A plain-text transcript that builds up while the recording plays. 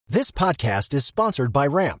This podcast is sponsored by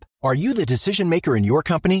Ramp. Are you the decision maker in your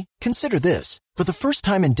company? Consider this. For the first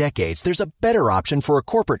time in decades, there's a better option for a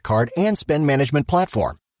corporate card and spend management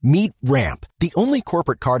platform. Meet Ramp, the only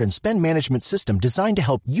corporate card and spend management system designed to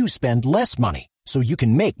help you spend less money so you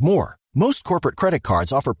can make more. Most corporate credit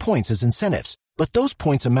cards offer points as incentives, but those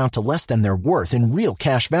points amount to less than their worth in real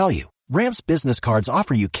cash value. Ramp's business cards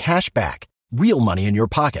offer you cash back, real money in your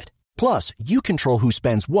pocket. Plus, you control who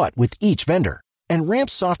spends what with each vendor. And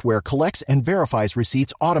Ramp's software collects and verifies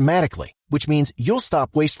receipts automatically, which means you'll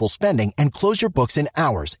stop wasteful spending and close your books in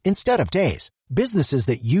hours instead of days. Businesses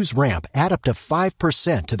that use Ramp add up to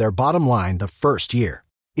 5% to their bottom line the first year.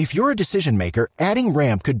 If you're a decision maker, adding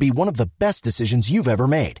Ramp could be one of the best decisions you've ever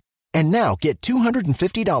made. And now get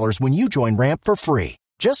 $250 when you join Ramp for free.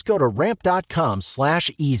 Just go to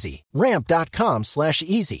ramp.com/easy.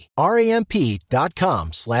 Ramp.com/easy.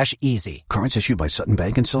 RAMP.com/easy. Cards issued by Sutton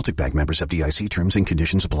Bank and Celtic Bank, members FDIC. Terms and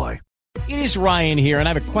conditions apply. It is Ryan here, and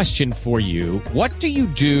I have a question for you. What do you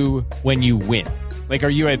do when you win? Like, are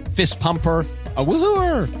you a fist pumper, a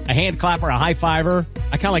woo-hooer, a hand clapper, a high fiver?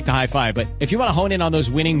 I kind of like the high five, but if you want to hone in on those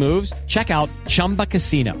winning moves, check out Chumba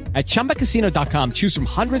Casino. At ChumbaCasino.com, choose from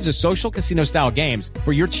hundreds of social casino-style games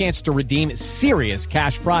for your chance to redeem serious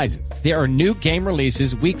cash prizes. There are new game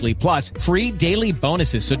releases weekly, plus free daily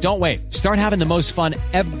bonuses. So don't wait. Start having the most fun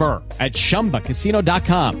ever at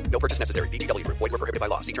ChumbaCasino.com. No purchase necessary. VGW. Void where prohibited by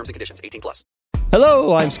law. See terms and conditions. 18+.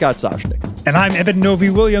 Hello, I'm Scott Soshnick. And I'm Evan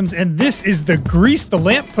Novi-Williams, and this is the Grease the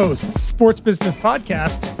Lampposts Sports Business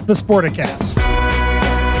Podcast, the Sporticast.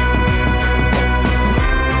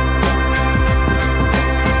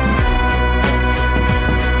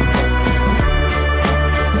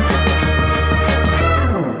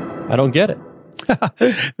 I don't get it.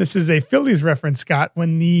 This is a Phillies reference, Scott.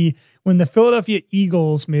 When the Philadelphia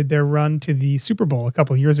Eagles made their run to the Super Bowl a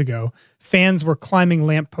couple of years ago, fans were climbing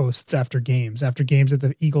lampposts after games that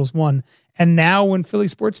the Eagles won. And now when Philly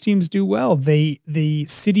sports teams do well, the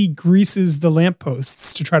city greases the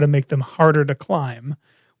lampposts to try to make them harder to climb,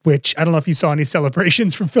 which I don't know if you saw any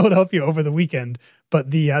celebrations from Philadelphia over the weekend,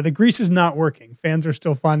 but the grease is not working. Fans are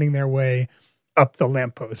still finding their way up the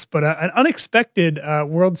lamppost. But an unexpected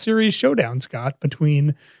World Series showdown, Scott,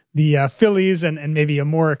 between the Phillies and maybe a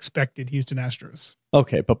more expected Houston Astros.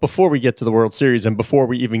 Okay, but before we get to the World Series and before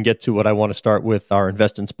we even get to what I want to start with, our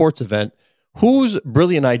Invest in Sports event, whose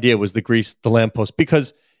brilliant idea was the grease the lamppost?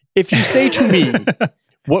 Because if you say to me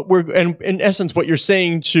what we're, and in essence, what you're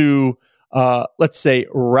saying to, let's say,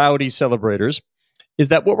 rowdy celebrators, is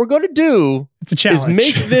that what we're going to do is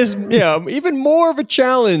make this even more of a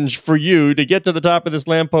challenge for you to get to the top of this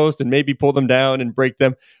lamppost and maybe pull them down and break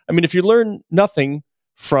them. I mean, if you learn nothing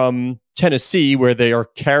from Tennessee, where they are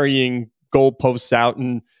carrying goalposts out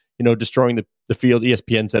and, destroying the field,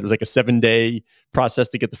 ESPN said it was like a 7-day process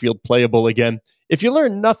to get the field playable again. If you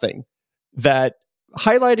learn nothing, that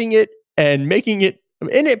highlighting it and making it,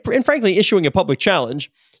 and frankly, issuing a public challenge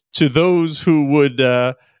to those who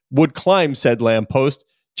would climb said lamppost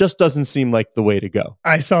just doesn't seem like the way to go.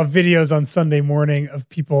 I saw videos on Sunday morning of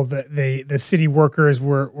people that the city workers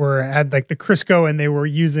had like the Crisco, and they were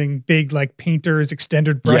using big like painters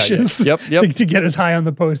extended brushes to get as high on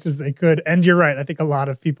the post as they could. And you're right. I think a lot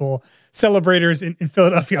of people, celebrators in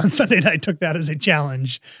Philadelphia on Sunday night, took that as a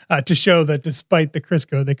challenge to show that despite the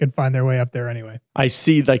Crisco, they could find their way up there anyway. I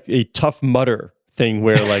see like a Tough Mudder thing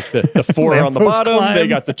where like the four are on the bottom, they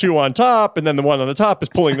got the two on top, and then the one on the top is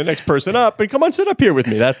pulling the next person up. And come on, sit up here with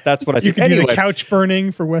me. That's what I see. You can do the couch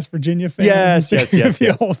burning for West Virginia fans. Yes.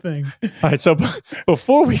 The whole thing. All right, so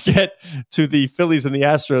before we get to the Phillies and the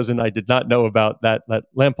Astros, and I did not know about that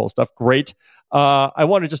lamppost stuff, great. I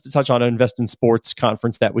wanted just to touch on an Invest in Sports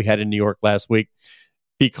conference that we had in New York last week,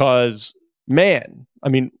 because, man, I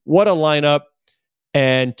mean, what a lineup.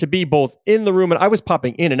 And to be both in the room, and I was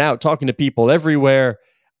popping in and out, talking to people everywhere.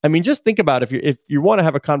 I mean, just think about if you want to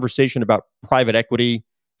have a conversation about private equity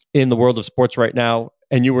in the world of sports right now,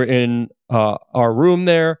 and you were in our room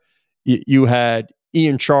there, you had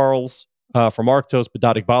Ian Charles from Arctos,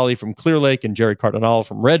 Badat Iqbali from Clear Lake, and Jerry Cardinale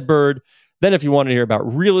from Redbird. Then if you want to hear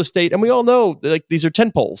about real estate, and we all know like these are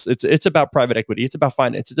tentpoles. It's about private equity. It's about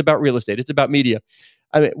finance. It's about real estate. It's about media.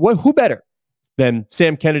 I mean, who better than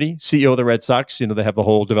Sam Kennedy, CEO of the Red Sox? They have the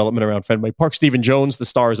whole development around Fenway Park. Stephen Jones, the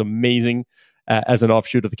star, is amazing as an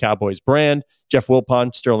offshoot of the Cowboys brand. Jeff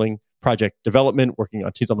Wilpon, Sterling Project Development,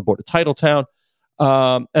 he's on the board of Titletown.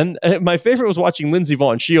 And my favorite was watching Lindsey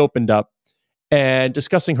Vaughn. She opened up and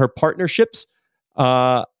discussing her partnerships.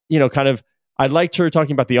 I liked her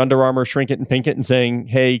talking about the Under Armour Shrink It and Pink It and saying,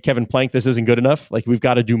 hey, Kevin Plank, this isn't good enough. Like, we've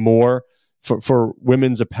got to do more for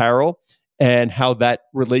women's apparel, and how that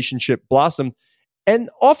relationship blossomed. And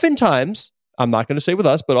oftentimes, I'm not going to say with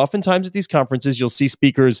us, but oftentimes at these conferences, you'll see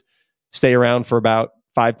speakers stay around for about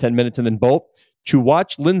 5-10 minutes and then bolt. To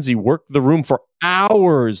watch Lindsay work the room for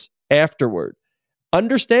hours afterward,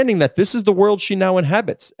 understanding that this is the world she now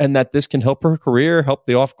inhabits and that this can help her career, help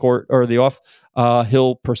the off-court or the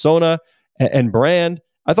off-hill persona and brand.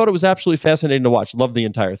 I thought it was absolutely fascinating to watch. Love the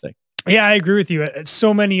entire thing. Yeah, I agree with you.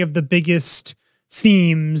 So many of the biggest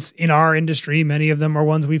themes in our industry, many of them are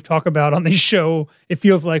ones we've talked about on this show, it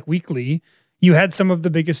feels like weekly. You had some of the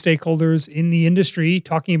biggest stakeholders in the industry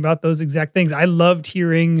talking about those exact things. I loved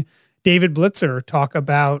hearing David Blitzer talk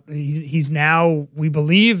about, he's now, we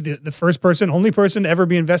believe, the first person, only person to ever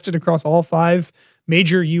be invested across all 5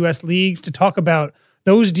 major U.S. leagues, to talk about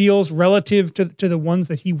those deals relative to the ones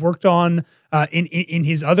that he worked on in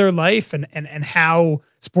his other life, and how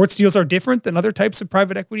sports deals are different than other types of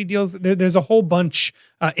private equity deals. There's a whole bunch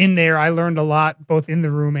in there. I learned a lot both in the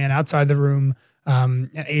room and outside the room.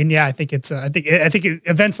 And yeah, I think I think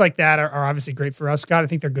events like that are obviously great for us, Scott. I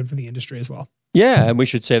think they're good for the industry as well. Yeah, and we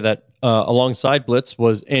should say that alongside Blitz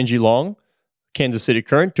was Angie Long, Kansas City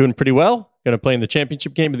Current, doing pretty well. Going to play in the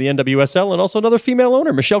championship game of the NWSL, and also another female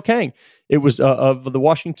owner, Michelle Kang. It was of the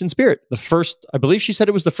Washington Spirit. The first, I believe she said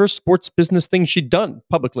it was the first sports business thing she'd done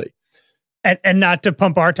publicly. And not to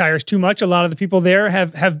pump our tires too much, a lot of the people there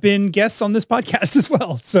have been guests on this podcast as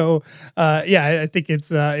well. So yeah, I think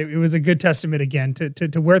it was a good testament again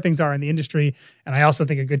to where things are in the industry, and I also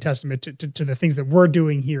think a good testament to the things that we're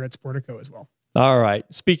doing here at Sportico as well. All right.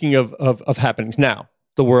 Speaking of happenings, now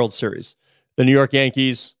the World Series, the New York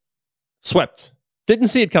Yankees swept. Didn't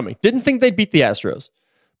see it coming. Didn't think they'd beat the Astros,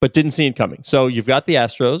 but didn't see it coming. So you've got the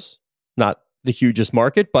Astros, not the hugest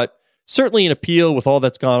market, but certainly an appeal with all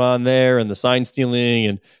that's gone on there and the sign stealing,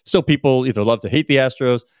 and still people either love to hate the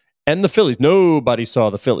Astros and the Phillies. Nobody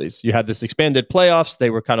saw the Phillies. You had this expanded playoffs.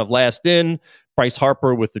 They were kind of last in. Bryce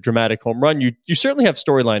Harper with the dramatic home run. You certainly have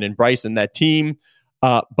storyline in Bryce and that team,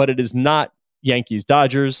 but it is not Yankees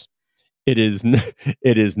Dodgers. It is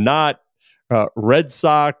not Red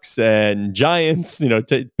Sox and Giants.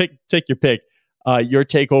 Take your pick. Your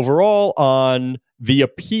take overall on the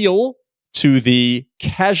appeal to the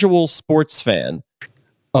casual sports fan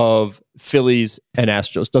of Phillies and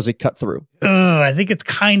Astros. Does it cut through? I think it's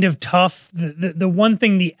kind of tough. The one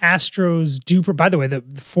thing the Astros do, by the way, the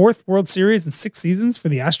 4th World Series in 6 seasons for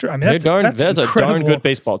the Astros. I mean, that's a darn good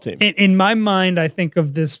baseball team. In my mind, I think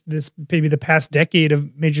of this maybe the past decade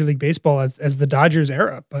of Major League Baseball as the Dodgers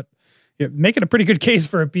era, but making a pretty good case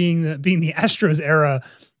for it being the Astros era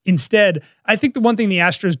instead. I think the one thing the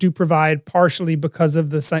Astros do provide, partially because of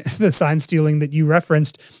the sign stealing that you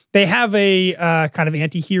referenced, they have a kind of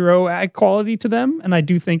anti-hero quality to them. And I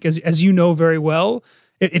do think, as you know very well,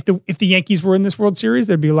 if the Yankees were in this World Series,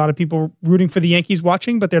 there'd be a lot of people rooting for the Yankees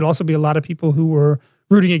watching, but there'd also be a lot of people who were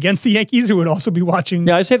rooting against the Yankees who would also be watching.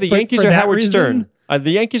 Yeah, I say the Yankees are Howard Stern.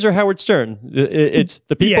 The Yankees are Howard Stern. It's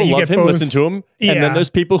the people love him, listen to him, and then there's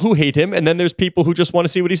people who hate him, and then there's people who just want to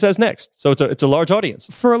see what he says next. So it's a large audience.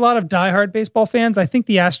 For a lot of diehard baseball fans, I think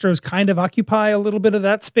the Astros kind of occupy a little bit of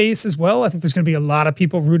that space as well. I think there's going to be a lot of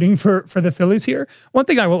people rooting for the Phillies here. One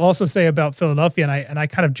thing I will also say about Philadelphia, and I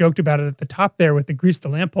kind of joked about it at the top there with the grease the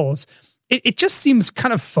lamp holes. It just seems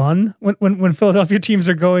kind of fun when Philadelphia teams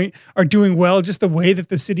are doing well, just the way that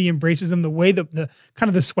the city embraces them, the way that the kind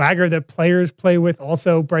of the swagger that players play with.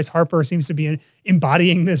 Also, Bryce Harper seems to be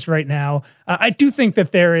embodying this right now. I do think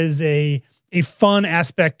that there is a fun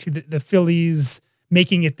aspect to the Phillies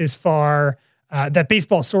making it this far that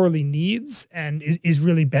baseball sorely needs and is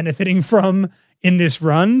really benefiting from in this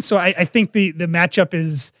run. So I think the matchup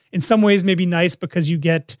is in some ways maybe nice because you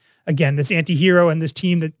get, again, this anti-hero and this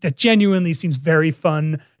team that genuinely seems very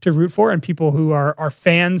fun to root for, and people who are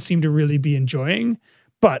fans seem to really be enjoying.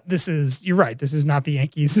 But you're right, this is not the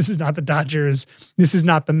Yankees. This is not the Dodgers. This is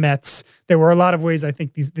not the Mets. There were a lot of ways I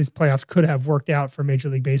think these playoffs could have worked out for Major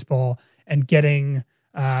League Baseball, and getting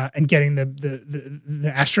the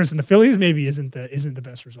Astros and the Phillies maybe isn't the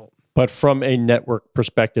best result. But from a network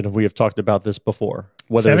perspective, we have talked about this before,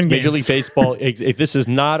 whether it's Major League Baseball, this is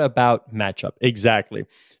not about matchup. Exactly.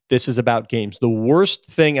 This is about games. The worst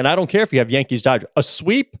thing, and I don't care if you have Yankees-Dodgers, a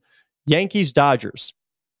sweep Yankees-Dodgers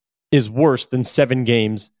is worse than 7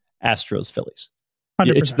 games Astros-Phillies.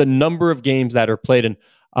 100%. It's the number of games that are played. And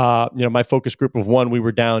my focus group of 1, we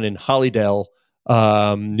were down in Hollydale,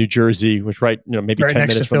 New Jersey, which maybe 10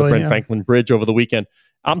 minutes from the Brent Franklin Bridge over the weekend.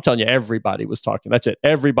 I'm telling you, everybody was talking. That's it.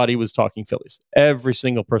 Everybody was talking Phillies. Every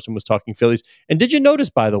single person was talking Phillies. And did you notice,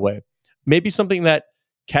 by the way, maybe something that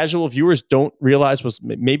casual viewers don't realize was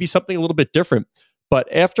maybe something a little bit different. But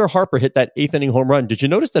after Harper hit that 8th inning home run, did you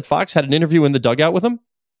notice that Fox had an interview in the dugout with him?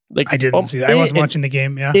 Like I didn't see that. I wasn't watching the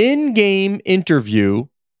game. Yeah. In-game interview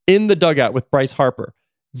in the dugout with Bryce Harper.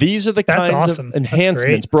 These are the kinds of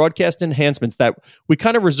enhancements, broadcast enhancements that we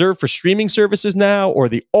kind of reserve for streaming services now, or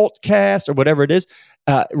the altcast, or whatever it is.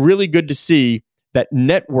 Really good to see that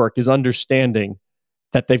network is understanding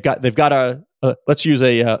that they've got to let's use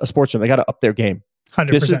a sports room. They got to up their game.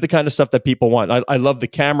 100%. This is the kind of stuff that people want. I love the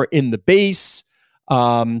camera in the base,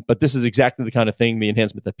 but this is exactly the kind of thing, the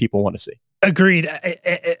enhancement that people want to see. Agreed.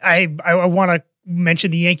 I want to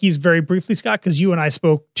mention the Yankees very briefly, Scott, because you and I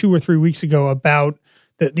spoke 2 or 3 weeks ago about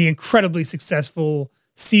the incredibly successful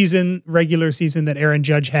regular season that Aaron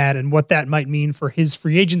Judge had, and what that might mean for his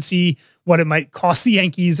free agency, what it might cost the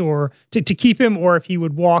Yankees or to keep him, or if he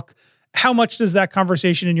would walk. How much does that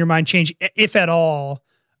conversation in your mind change, if at all,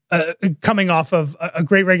 coming off of a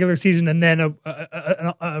great regular season and then a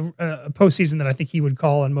postseason that I think he would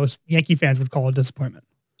call, and most Yankee fans would call, a disappointment?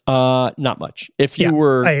 Not much. If you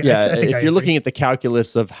if you're looking at the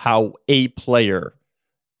calculus of how a player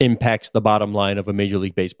impacts the bottom line of a Major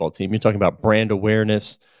League Baseball team, you're talking about brand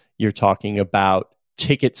awareness. You're talking about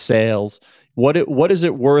ticket sales. What is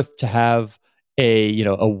it worth to have a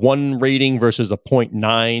 1 rating versus a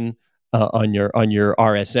 0.9 on your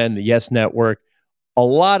RSN, the Yes Network? A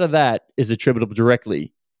lot of that is attributable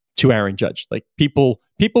directly to Aaron Judge. Like people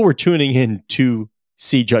were tuning in to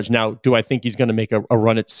see Judge. Now, do I think he's going to make a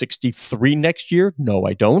run at 63 next year? No,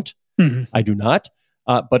 I don't. Mm-hmm. I do not.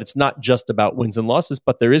 But it's not just about wins and losses,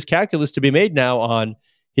 but there is calculus to be made now on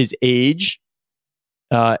his age,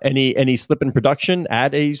 any slip in production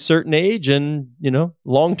at a certain age, and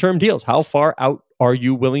long-term deals. How far out are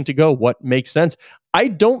you willing to go? What makes sense? I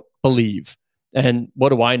don't believe, and what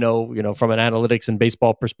do I know, from an analytics and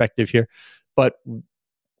baseball perspective here, but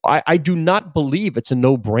I do not believe it's a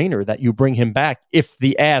no-brainer that you bring him back if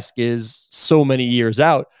the ask is so many years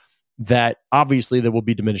out that obviously there will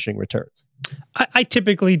be diminishing returns. I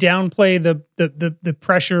typically downplay the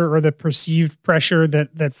pressure, or the perceived pressure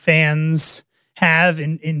that fans have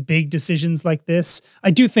in big decisions like this. I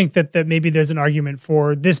do think that maybe there's an argument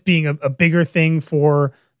for this being a bigger thing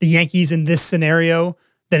for the Yankees in this scenario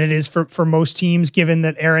than it is for most teams, given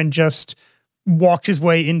that Aaron just walked his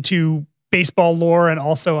way into baseball lore and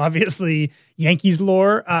also obviously Yankees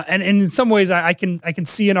lore. And in some ways I can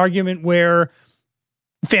see an argument where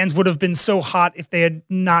fans would have been so hot if they had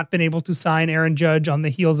not been able to sign Aaron Judge on the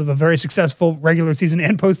heels of a very successful regular season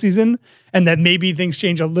and postseason, and that maybe things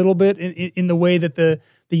change a little bit in the way that the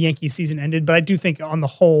Yankee season ended. But I do think on the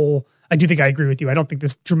whole, I agree with you. I don't think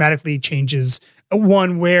this dramatically changes,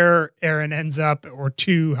 one, where Aaron ends up, or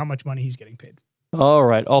two, how much money he's getting paid. All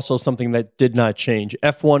right. Also, something that did not change.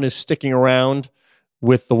 F1 is sticking around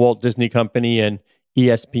with the Walt Disney Company and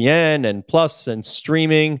ESPN and Plus and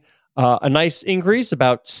streaming. A nice increase,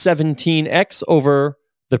 about 17x over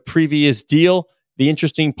the previous deal. The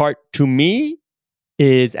interesting part to me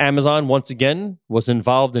is Amazon, once again, was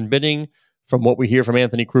involved in bidding. From what we hear from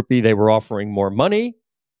Anthony Krupe, they were offering more money,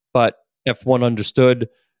 but F1 understood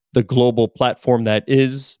the global platform that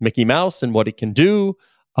is Mickey Mouse and what it can do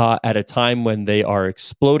at a time when they are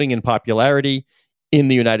exploding in popularity in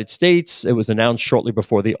the United States. It was announced shortly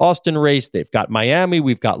before the Austin race. They've got Miami.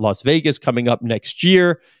 We've got Las Vegas coming up next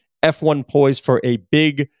year. F1 poised for a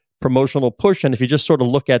big promotional push. And if you just sort of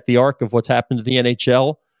look at the arc of what's happened to the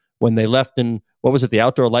NHL when they left in, what was it, the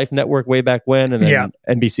Outdoor Life Network way back when, and then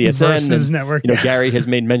NBCSN. Versus Network. Gary has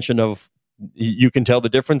made mention of, you can tell the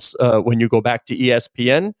difference when you go back to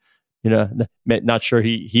ESPN. Not sure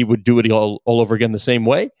he would do it all over again the same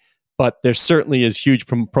way, but there certainly is huge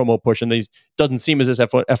promo push. And it doesn't seem as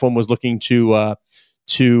if F1 was looking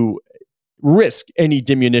to risk any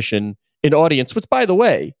diminution in audience, which, by the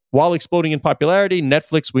way, while exploding in popularity,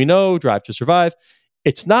 Netflix, we know, Drive to Survive,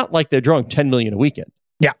 it's not like they're drawing 10 million a weekend.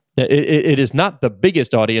 Yeah. It is not the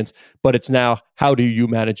biggest audience, but it's now, how do you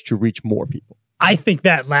manage to reach more people? I think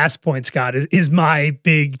that last point, Scott, is my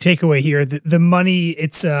big takeaway here. The money,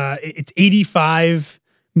 it's $85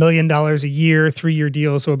 million a year, 3-year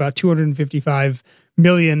deal, so about $255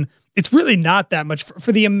 million. It's really not that much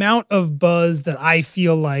for the amount of buzz that I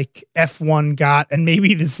feel like F1 got, and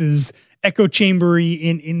maybe this is echo chambery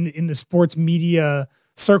in the sports media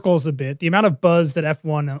circles a bit. The amount of buzz that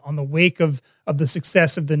F1 on the wake of the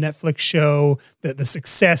success of the Netflix show, the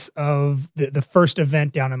success of the first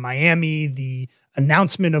event down in Miami, the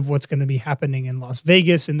announcement of what's going to be happening in Las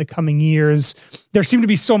Vegas in the coming years. There seemed to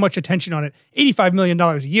be so much attention on it. $85 million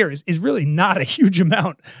a year is really not a huge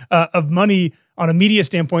amount of money on a media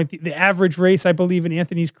standpoint. The average race, I believe, in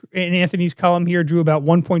Anthony's column here drew about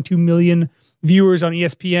 1.2 million viewers on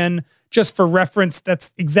ESPN. Just for reference,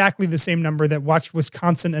 that's exactly the same number that watched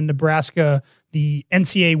Wisconsin and Nebraska, the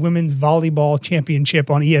NCAA Women's Volleyball Championship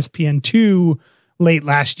on ESPN2 late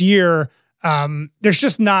last year. There's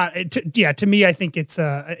just not, to me, I think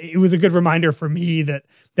it was a good reminder for me that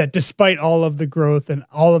despite all of the growth and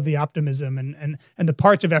all of the optimism and the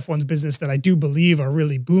parts of F1's business that I do believe are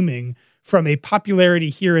really booming, from a popularity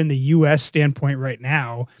here in the US standpoint right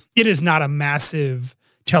now, it is not a massive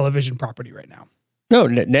television property right now. No,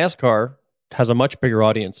 NASCAR has a much bigger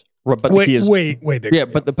audience, but the key is way bigger. Yeah,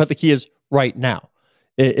 but the key is right now.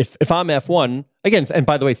 If I'm F1 again, and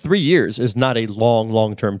by the way, 3 years is not a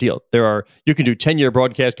long-term deal. You can do 10-year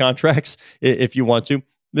broadcast contracts if you want to.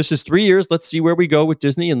 This is 3 years. Let's see where we go with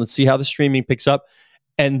Disney, and let's see how the streaming picks up,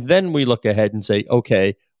 and then we look ahead and say,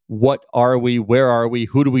 okay, what are we? Where are we?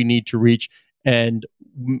 Who do we need to reach? And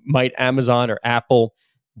might Amazon or Apple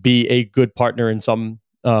be a good partner in some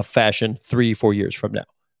fashion 3-4 years from now?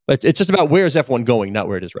 But it's just about where's F1 going, not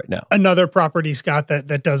where it is right now. Another property, Scott,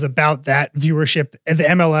 that does about that viewership. The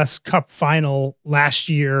MLS Cup final last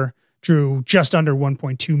year drew just under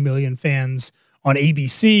 1.2 million fans on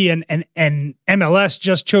ABC, and MLS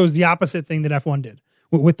just chose the opposite thing that F1 did.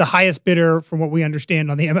 With the highest bidder, from what we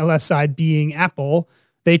understand on the MLS side, being Apple,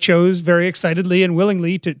 they chose very excitedly and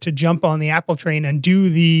willingly to jump on the Apple train and do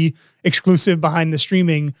the exclusive behind the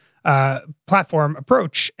streaming platform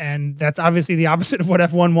approach. And that's obviously the opposite of what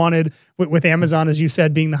F1 wanted, with Amazon, as you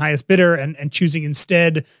said, being the highest bidder and choosing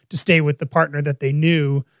instead to stay with the partner that they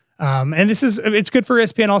knew. And it's good for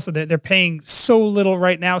ESPN also that they're paying so little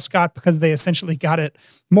right now, Scott, because they essentially got it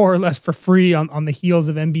more or less for free on the heels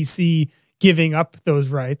of NBC giving up those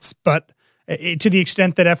rights. But to the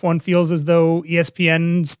extent that F1 feels as though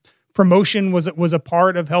ESPN's promotion was a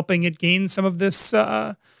part of helping it gain some of this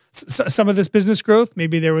business growth,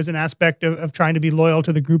 maybe there was an aspect of trying to be loyal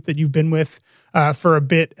to the group that you've been with for a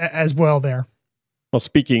bit as well there. Well,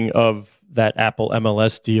 speaking of that Apple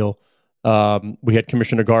MLS deal, we had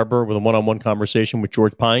Commissioner Garber with a one-on-one conversation with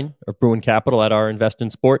George Pine of Bruin Capital at our Invest in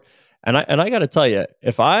Sport. And I got to tell you,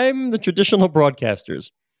 if I'm the traditional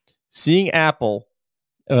broadcasters, seeing Apple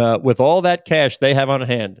with all that cash they have on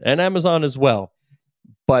hand, and Amazon as well,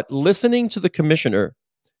 but listening to the commissioner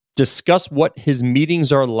discuss what his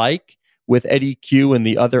meetings are like with Eddie Q and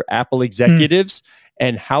the other Apple executives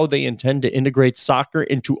and how they intend to integrate soccer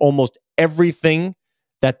into almost everything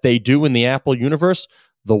that they do in the Apple universe,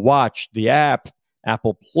 the watch, the app,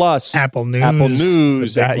 Apple Plus, Apple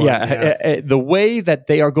News, the way that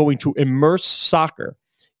they are going to immerse soccer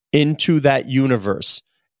into that universe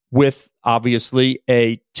with obviously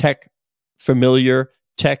a tech-familiar,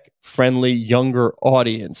 tech-friendly, younger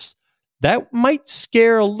audience. That might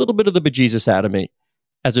scare a little bit of the bejesus out of me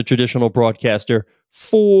as a traditional broadcaster.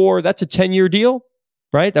 That's a 10-year deal,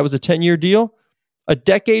 right? That was a 10-year deal. A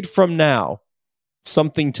decade from now,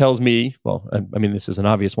 something tells me, well, I mean, this is an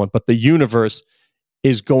obvious one, but the universe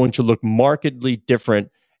is going to look markedly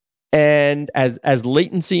different. And as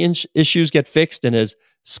latency issues get fixed and as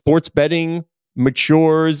sports betting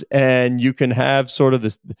matures and you can have sort of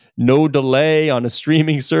this no delay on a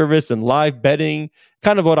streaming service and live betting,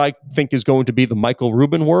 kind of what I think is going to be the Michael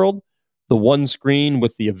Rubin world, the one screen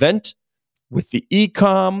with the event, with the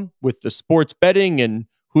e-com, with the sports betting, and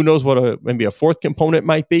who knows what maybe a fourth component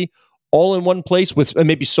might be, all in one place with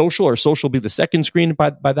maybe social, or social be the second screen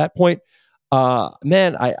by that point.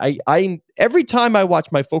 Man, I every time I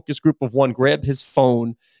watch my focus group of one grab his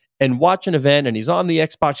phone and watch an event and he's on the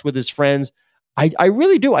Xbox with his friends, I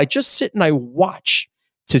really do. I just sit and I watch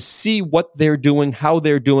to see what they're doing, how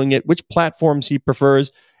they're doing it, which platforms he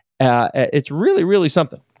prefers. It's really, really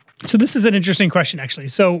something. So this is an interesting question, actually.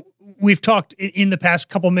 So we've talked in the past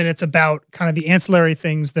couple minutes about kind of the ancillary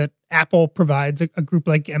things that Apple provides, a group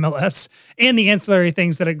like MLS, and the ancillary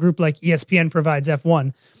things that a group like ESPN provides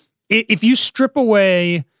F1. If you strip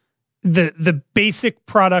away the basic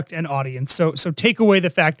product and audience, so take away the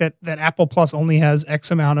fact that Apple Plus only has X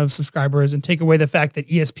amount of subscribers, and take away the fact that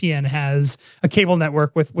ESPN has a cable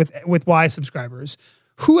network with Y subscribers,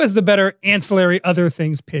 who has the better ancillary other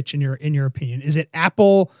things pitch in your opinion? Is it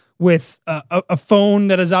Apple with a phone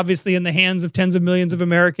that is obviously in the hands of tens of millions of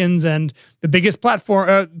Americans and the biggest platform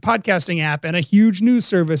podcasting app and a huge news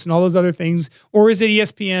service and all those other things, or is it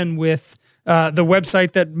ESPN with the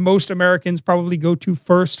website that most Americans probably go to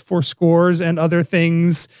first for scores and other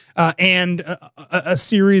things, and a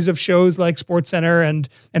series of shows like SportsCenter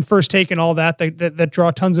and First Take and all that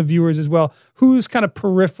draw tons of viewers as well? Whose kind of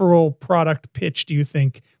peripheral product pitch do you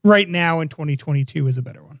think right now in 2022 is a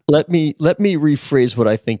better one? Let me rephrase what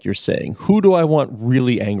I think you're saying. Who do I want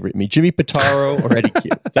really angry at me? Jimmy Pitaro or Eddie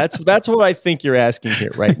Q? That's what I think you're asking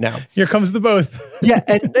here right now. Here comes the both. Yeah,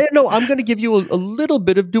 and no, I'm going to give you a little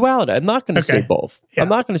bit of duality. I'm not going to say both. Yeah. I'm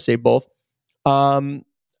not going to say both. Again,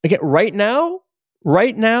 right now,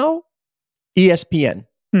 ESPN.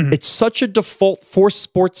 Mm-hmm. It's such a default for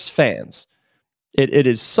sports fans. It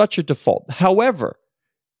is such a default. However,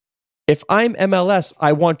 if I'm MLS,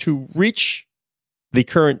 I want to reach the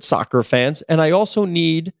current soccer fans, and I also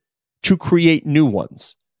need to create new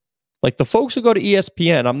ones. Like the folks who go to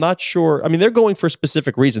ESPN, I'm not sure. I mean, they're going for a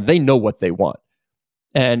specific reason. They know what they want.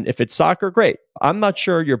 And if it's soccer, great. I'm not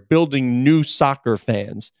sure you're building new soccer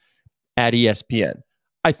fans at ESPN.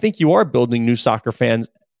 I think you are building new soccer fans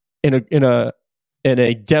in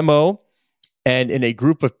a demo and in a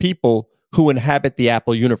group of people who inhabit the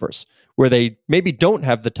Apple universe, where they maybe don't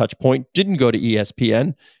have the touch point, didn't go to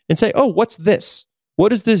ESPN, and say, oh, what's this?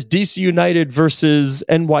 What is this DC United versus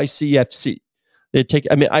NYCFC? I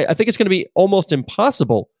think it's going to be almost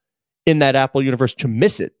impossible in that Apple universe to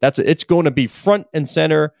miss it. It's going to be front and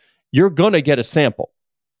center. You're going to get a sample.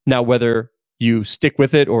 Now, whether you stick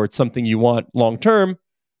with it or it's something you want long term,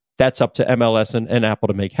 that's up to MLS and Apple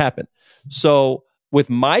to make happen. So with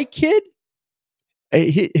my kid,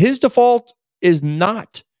 his default is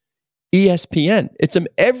not ESPN. It's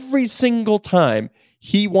every single time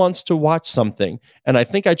he wants to watch something. And I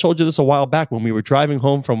think I told you this a while back when we were driving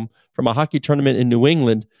home from a hockey tournament in New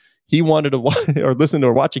England. He wanted to watch or listen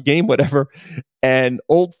or watch a game, whatever. And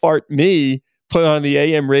old fart me put on the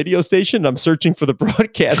AM radio station. I'm searching for the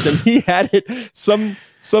broadcast, and he had it. Some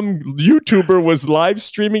YouTuber was live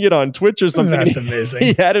streaming it on Twitch or something. That's amazing.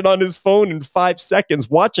 He had it on his phone in 5 seconds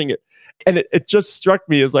watching it. And it just struck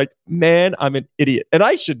me as like, man, I'm an idiot. And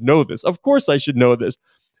I should know this. Of course I should know this.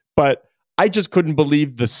 But I just couldn't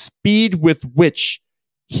believe the speed with which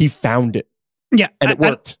he found it. Yeah. And it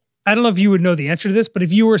worked. I don't know if you would know the answer to this, but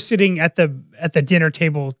if you were sitting at the dinner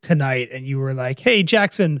table tonight and you were like, hey,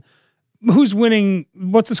 Jackson, who's winning?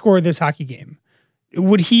 What's the score of this hockey game?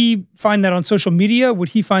 Would he find that on social media? Would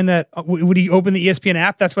he find that? Would he open the ESPN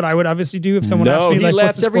app? That's what I would obviously do if someone asked me. No, he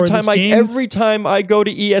laughs every time I go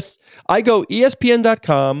to I go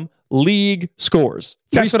ESPN.com league scores.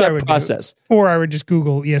 That's what I would process. Do. Or I would just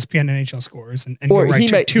Google ESPN NHL scores and go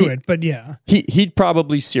right to it. But yeah, he'd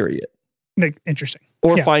probably Siri it. Interesting.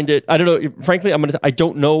 Or find it. I don't know. Frankly, I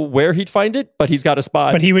don't know where he'd find it, but he's got a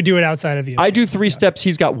spot. But he would do it outside of ESPN. I do 3 steps.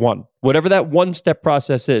 He's got 1. Whatever that 1-step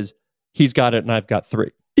process is, he's got it, and I've got 3.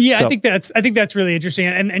 Yeah, so. I think that's really interesting.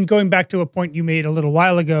 And going back to a point you made a little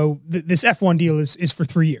while ago, this F1 deal is for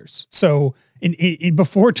 3 years. So in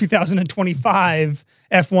before 2025,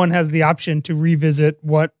 F1 has the option to revisit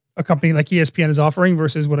what a company like ESPN is offering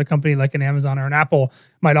versus what a company like an Amazon or an Apple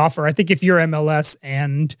might offer. I think if you're MLS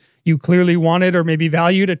and you clearly wanted or maybe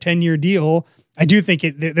valued a 10-year deal, I do think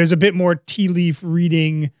there's a bit more tea leaf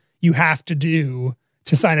reading you have to do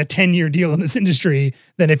to sign a 10-year deal in this industry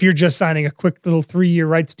than if you're just signing a quick little 3-year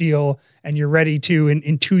rights deal and you're ready to,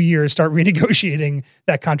 in 2 years, start renegotiating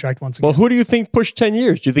that contract once again. Well, who do you think pushed 10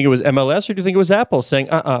 years? Do you think it was MLS or do you think it was Apple saying,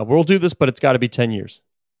 we'll do this, but it's got to be 10 years?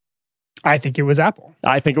 I think it was Apple.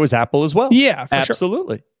 I think it was Apple as well. Yeah, for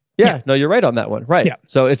absolutely. Sure. Yeah, no, you're right on that one. Right. Yeah.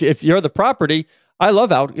 So if you're the property, I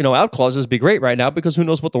love out clauses be great right now because who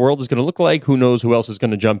knows what the world is going to look like? Who knows who else is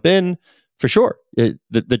going to jump in? For sure.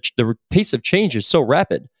 The pace of change is so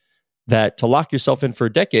rapid that to lock yourself in for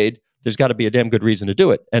a decade, there's got to be a damn good reason to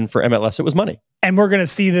do it. And for MLS, it was money. And we're going to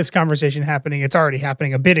see this conversation happening. It's already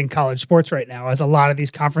happening a bit in college sports right now, as a lot of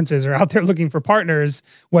these conferences are out there looking for partners,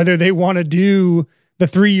 whether they want to do the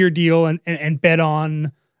 3-year deal and bet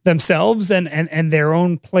on themselves and their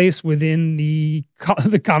own place within the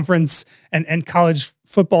conference and college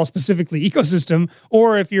football specifically ecosystem,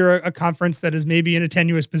 or if you're a conference that is maybe in a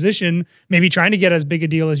tenuous position, maybe trying to get as big a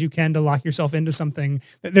deal as you can to lock yourself into something.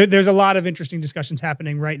 There's a lot of interesting discussions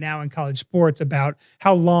happening right now in college sports about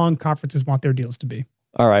how long conferences want their deals to be.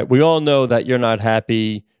 All right. We all know that you're not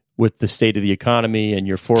happy with the state of the economy and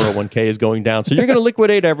your 401k is going down. So you're going to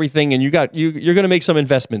liquidate everything and you're going to make some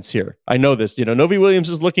investments here. I know this. Novi Williams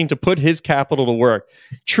is looking to put his capital to work.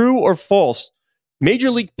 True or false?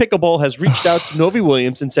 Major League Pickleball has reached out to Novi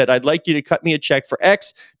Williams and said, I'd like you to cut me a check for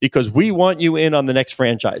X because we want you in on the next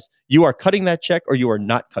franchise. You are cutting that check or you are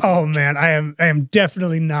not cutting that check. Man, I am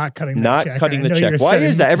definitely not cutting that check. Not cutting the check. Why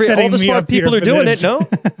is that? All the smart people are doing it, no?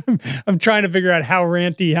 I'm trying to figure out how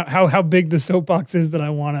ranty, how big the soapbox is that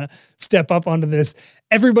I want to step up onto this.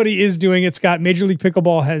 Everybody is doing it, Scott. Major League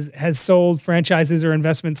Pickleball has sold franchises or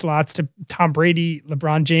investment slots to Tom Brady,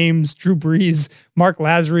 LeBron James, Drew Brees, Mark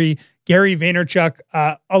Lazary, Gary Vaynerchuk.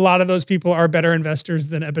 A lot of those people are better investors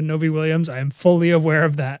than Eben Novy-Williams. I am fully aware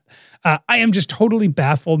of that. I am just totally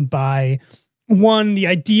baffled by, one, the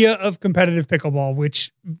idea of competitive pickleball,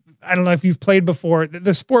 which I don't know if you've played before.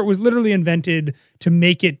 The sport was literally invented to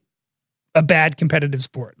make it a bad competitive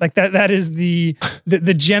sport. Like that is the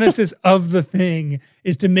genesis of the thing,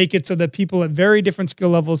 is to make it so that people at very different skill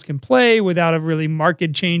levels can play without a really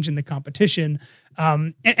marked change in the competition.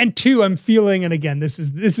 And two, I'm feeling, and again, this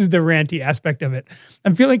is the ranty aspect of it,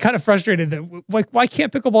 I'm feeling kind of frustrated that why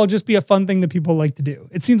can't pickleball just be a fun thing that people like to do?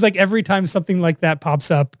 It seems like every time something like that pops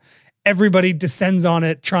up, everybody descends on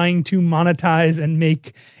it, trying to monetize and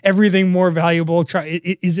make everything more valuable.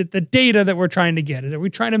 Is it the data that we're trying to get? Are we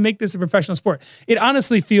trying to make this a professional sport? It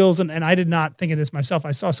honestly feels, and I did not think of this myself, I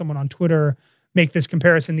saw someone on Twitter make this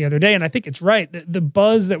comparison the other day, and I think it's right. The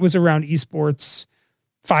buzz that was around esports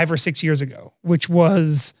 5 or 6 years ago, which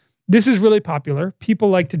was, this is really popular, people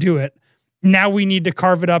like to do it, now we need to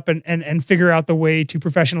carve it up and figure out the way to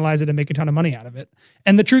professionalize it and make a ton of money out of it.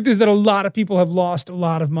 And the truth is that a lot of people have lost a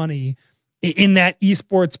lot of money in that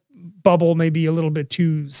esports bubble, maybe a little bit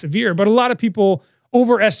too severe, but a lot of people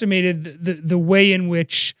overestimated the way in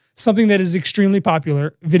which something that is extremely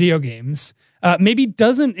popular, video games, maybe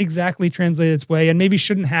doesn't exactly translate its way, and maybe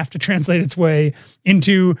shouldn't have to translate its way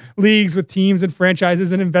into leagues with teams and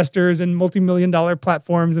franchises and investors and multi-million-dollar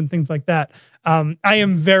platforms and things like that. I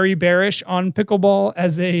am very bearish on pickleball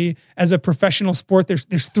as a professional sport.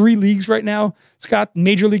 There's 3 leagues right now, Scott.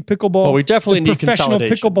 Major League Pickleball. Well, we definitely need Professional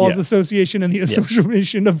consolidation. Pickleballs Association and the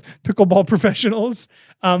Association of Pickleball Professionals.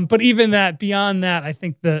 But even that, beyond that, I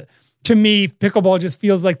think to me, pickleball just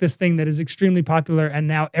feels like this thing that is extremely popular, and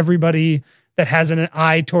now everybody that has an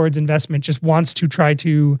eye towards investment just wants to try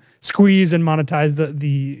to squeeze and monetize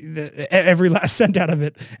the every last cent out of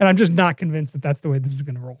it. And I'm just not convinced that that's the way this is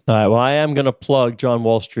going to roll. All right. Well, I am going to plug John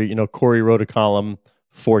Wall Street. Corey wrote a column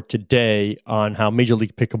for today on how Major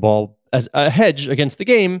League Pickleball, as a hedge against the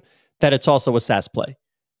game, that it's also a SaaS play,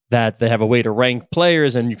 that they have a way to rank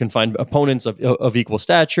players and you can find opponents of equal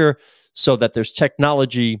stature, so that there's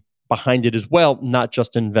technology behind it as well, not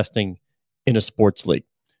just investing in a sports league.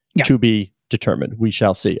 To be determined. We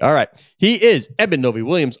shall see. All right. He is Eben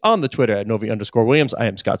Novy-Williams on the Twitter at Novy_Williams. I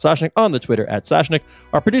am Scott Soshnick on the Twitter at Soshnick.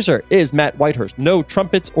 Our producer is Matt Whitehurst. No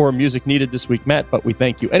trumpets or music needed this week, Matt, but we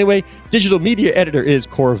thank you anyway. Digital media editor is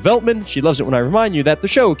Cora Veltman. She loves it when I remind you that the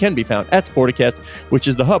show can be found at Sporticast, which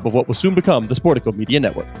is the hub of what will soon become the Sportico Media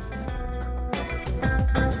Network.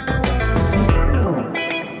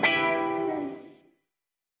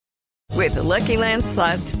 With the Lucky Land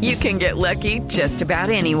Slots, you can get lucky just about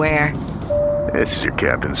anywhere. This is your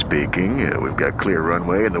captain speaking. We've got clear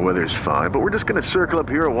runway and the weather's fine, but we're just going to circle up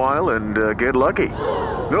here a while and get lucky.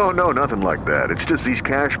 No, nothing like that. It's just these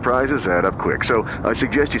cash prizes add up quick. So I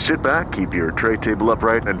suggest you sit back, keep your tray table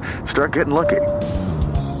upright, and start getting lucky.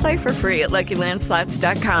 Play for free at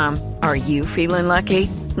LuckyLandSlots.com. Are you feeling lucky?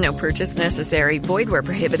 No purchase necessary. Void where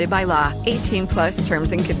prohibited by law. 18+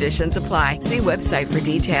 terms and conditions apply. See website for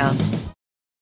details.